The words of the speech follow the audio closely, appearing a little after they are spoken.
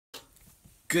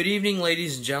Good evening,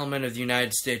 ladies and gentlemen of the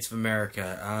United States of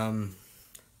America.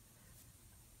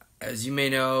 As you may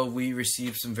know, we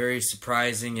received some very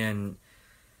surprising and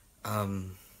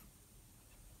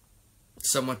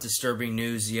somewhat disturbing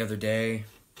news the other day.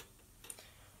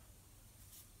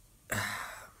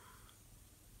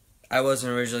 I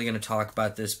wasn't originally going to talk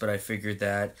about this, but I figured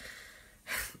that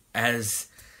as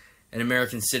an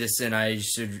American citizen, I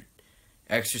should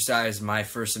exercise my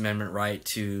First Amendment right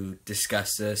to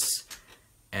discuss this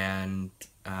and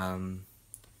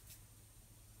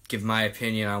give my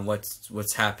opinion on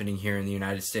what's happening here in the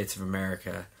United States of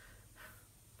America.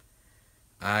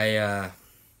 I'm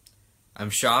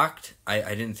shocked.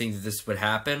 I didn't think that this would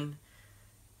happen.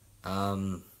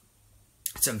 Some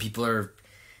people are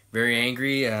very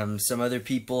angry. Some other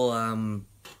people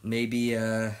maybe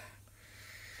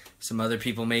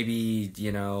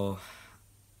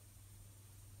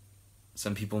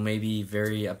some people may be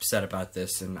very upset about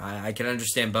this, and I can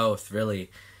understand both, really.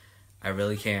 I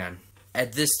really can.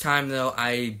 At this time, though,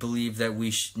 I believe that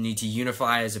we need to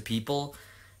unify as a people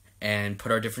and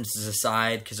put our differences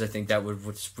aside, because I think that would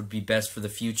be best for the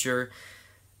future.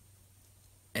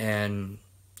 And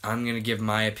I'm going to give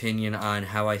my opinion on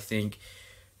how I think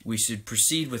we should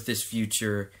proceed with this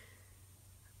future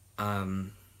to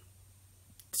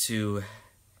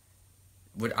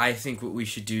what we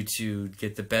should do to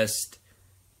get the best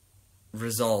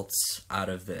results out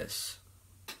of this.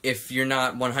 If you're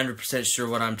not 100% sure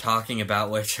what I'm talking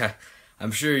about, which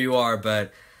I'm sure you are,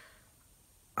 but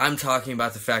I'm talking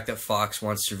about the fact that Fox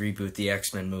wants to reboot the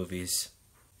X-Men movies.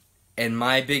 And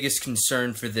my biggest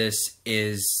concern for this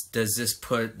is, does this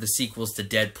put the sequels to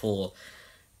Deadpool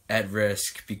at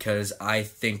risk? Because I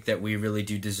think that we really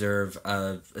do deserve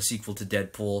a sequel to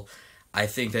Deadpool. I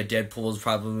think that Deadpool is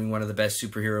probably one of the best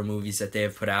superhero movies that they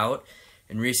have put out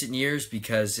in recent years,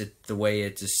 because the way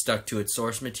it just stuck to its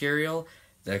source material.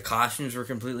 The costumes were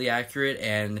completely accurate,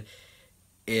 and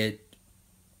it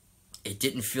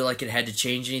didn't feel like it had to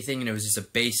change anything, and it was just a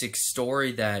basic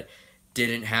story that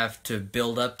didn't have to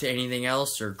build up to anything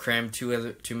else or cram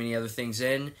too many other things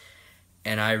in,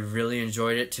 and I really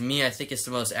enjoyed it. To me, I think it's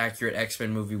the most accurate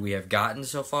X-Men movie we have gotten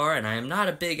so far, and I am not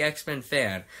a big X-Men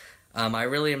fan. I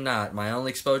really am not. My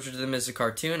only exposure to them is a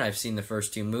cartoon. I've seen the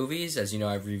first two movies. As you know,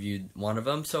 I've reviewed one of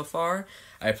them so far.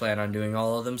 I plan on doing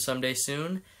all of them someday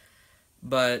soon.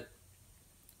 But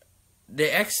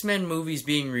the X-Men movies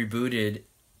being rebooted,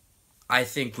 I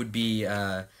think would be,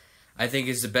 I think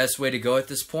is the best way to go at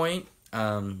this point.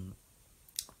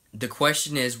 The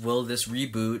question is, will this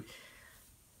reboot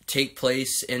take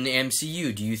place in the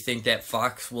MCU? Do you think that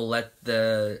Fox will let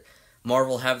the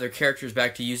Marvel have their characters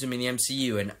back to use them in the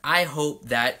MCU? And I hope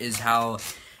that is how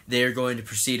they're going to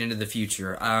proceed into the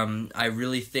future. I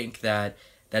really think that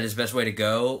is the best way to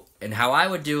go. And how I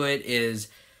would do it is,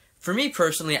 for me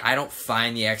personally, I don't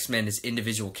find the X-Men as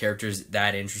individual characters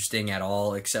that interesting at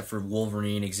all, except for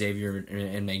Wolverine, Xavier,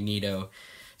 and Magneto.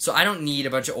 So I don't need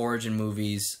a bunch of origin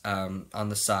movies on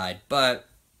the side. But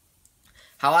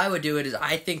how I would do it is,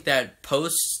 I think that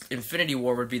post-Infinity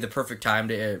War would be the perfect time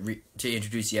to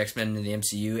introduce the X-Men into the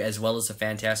MCU, as well as the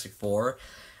Fantastic Four,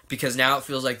 because now it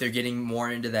feels like they're getting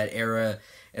more into that era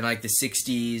in like the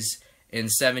 60s and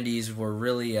 70s where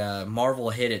really Marvel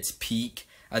hit its peak.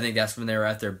 I think that's when they were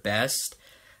at their best.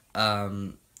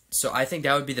 So I think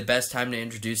that would be the best time to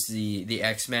introduce the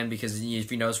X-Men, because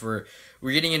if you notice, we're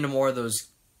getting into more of those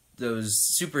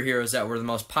superheroes that were the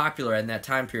most popular in that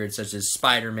time period, such as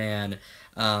Spider-Man.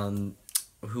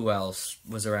 Who else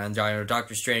was around?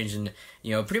 Doctor Strange, and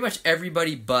pretty much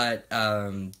everybody but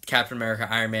Captain America,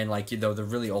 Iron Man, like the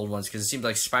really old ones, because it seems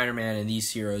like Spider-Man and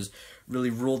these heroes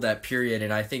really ruled that period.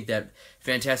 And I think that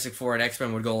Fantastic Four and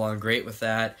X-Men would go along great with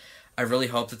that. I really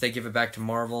hope that they give it back to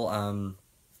Marvel.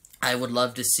 I would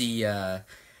love to see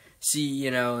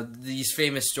these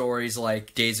famous stories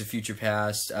like Days of Future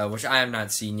Past, which I have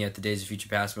not seen yet, the Days of Future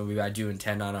Past movie, but I do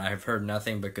intend on it. I have heard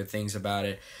nothing but good things about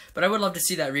it. But I would love to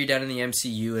see that redone in the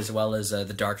MCU, as well as the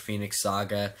Dark Phoenix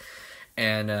saga.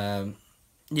 And,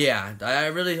 yeah, I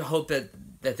really hope that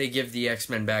they give the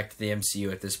X-Men back to the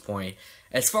MCU at this point.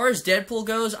 As far as Deadpool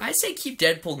goes, I say keep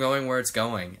Deadpool going where it's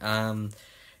going.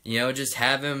 Just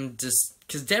have him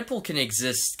because Deadpool can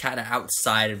exist kind of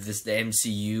outside of the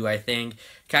MCU, I think.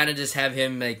 Kind of just have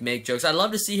him make jokes. I'd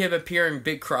love to see him appear in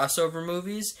big crossover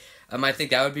movies. I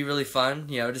think that would be really fun,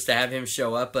 just to have him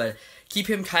show up. But keep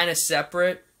him kind of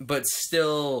separate, but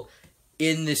still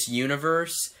in this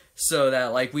universe, so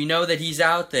that, we know that he's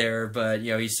out there, but,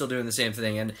 he's still doing the same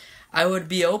thing. And I would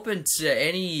be open to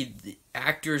any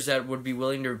actors that would be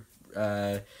willing to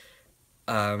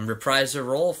reprise their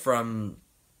role from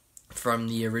from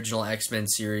the original X-Men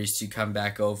series to come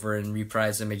back over and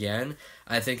reprise them again.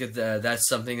 I think that that's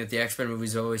something that the X-Men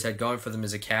movies always had going for them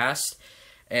as a cast.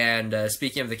 And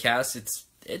speaking of the cast, it's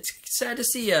sad to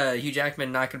see Hugh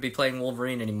Jackman not going to be playing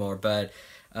Wolverine anymore, but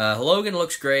Logan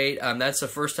looks great. That's the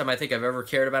first time I think I've ever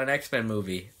cared about an X-Men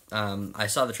movie. I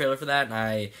saw the trailer for that, and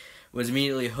I was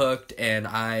immediately hooked, and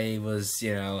I was,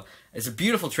 it's a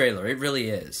beautiful trailer. It really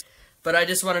is. But I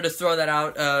just wanted to throw that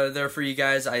out there for you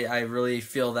guys. I really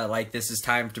feel that like this is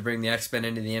time to bring the X-Men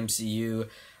into the MCU.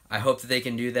 I hope that they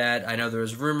can do that. I know there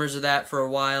was rumors of that for a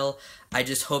while. I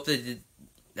just hope that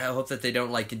they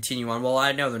don't like continue on. Well,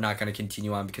 I know they're not going to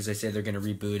continue on because they say they're going to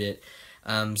reboot it.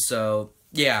 So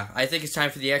yeah, I think it's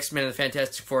time for the X-Men and the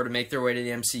Fantastic Four to make their way to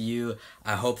the MCU.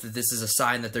 I hope that this is a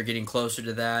sign that they're getting closer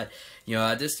to that.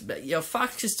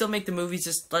 Fox can still make the movies.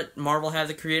 Just let Marvel have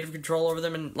the creative control over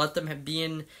them and let them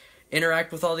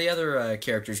interact with all the other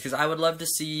characters. Because I would love to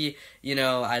see,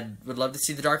 I would love to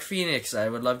see the Dark Phoenix. I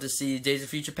would love to see Days of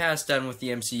Future Past done with the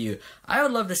MCU. I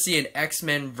would love to see an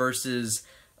X-Men versus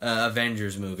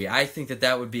Avengers movie. I think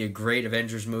that would be a great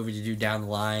Avengers movie to do down the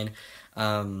line.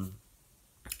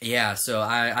 Yeah, so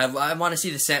I want to see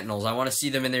the Sentinels. I want to see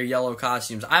them in their yellow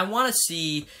costumes. I want to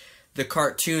see the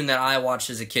cartoon that I watched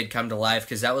as a kid come to life,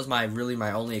 because that was my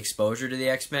only exposure to the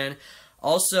X-Men.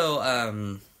 Also,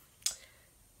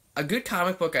 a good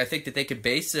comic book I think that they could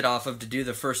base it off of to do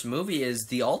the first movie is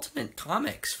the Ultimate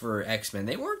comics for X-Men.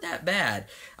 They weren't that bad.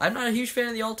 I'm not a huge fan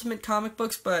of the Ultimate comic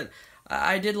books, but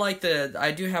I do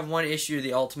have one issue of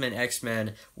the Ultimate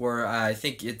X-Men where I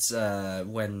think it's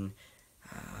when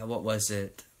what was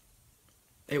it?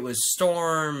 It was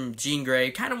Storm, Jean Grey,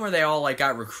 kind of where they all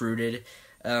got recruited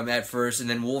at first, and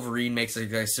then Wolverine makes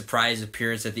a surprise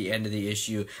appearance at the end of the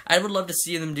issue. I would love to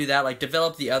see them do that,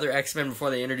 develop the other X-Men before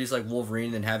they introduce Wolverine,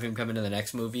 and then have him come into the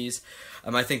next movies.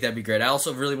 I think that'd be great. I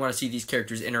also really want to see these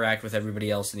characters interact with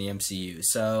everybody else in the MCU.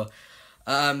 So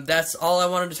that's all I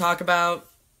wanted to talk about.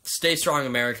 Stay strong,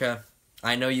 America.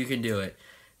 I know you can do it.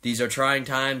 These are trying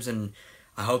times, and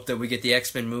I hope that we get the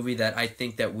X-Men movie that I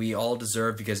think that we all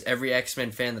deserve, because every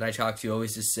X-Men fan that I talk to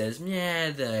always just says,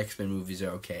 yeah, the X-Men movies are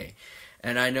okay.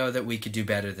 And I know that we could do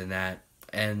better than that.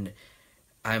 And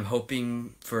I'm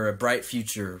hoping for a bright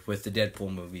future with the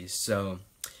Deadpool movies. So,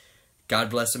 God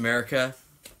bless America,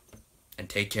 and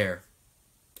take care.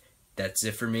 That's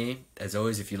it for me. As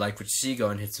always, if you like what you see, go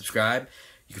and hit subscribe.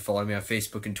 You can follow me on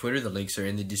Facebook and Twitter. The links are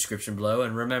in the description below.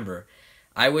 And remember,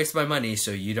 I waste my money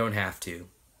so you don't have to.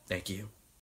 Thank you.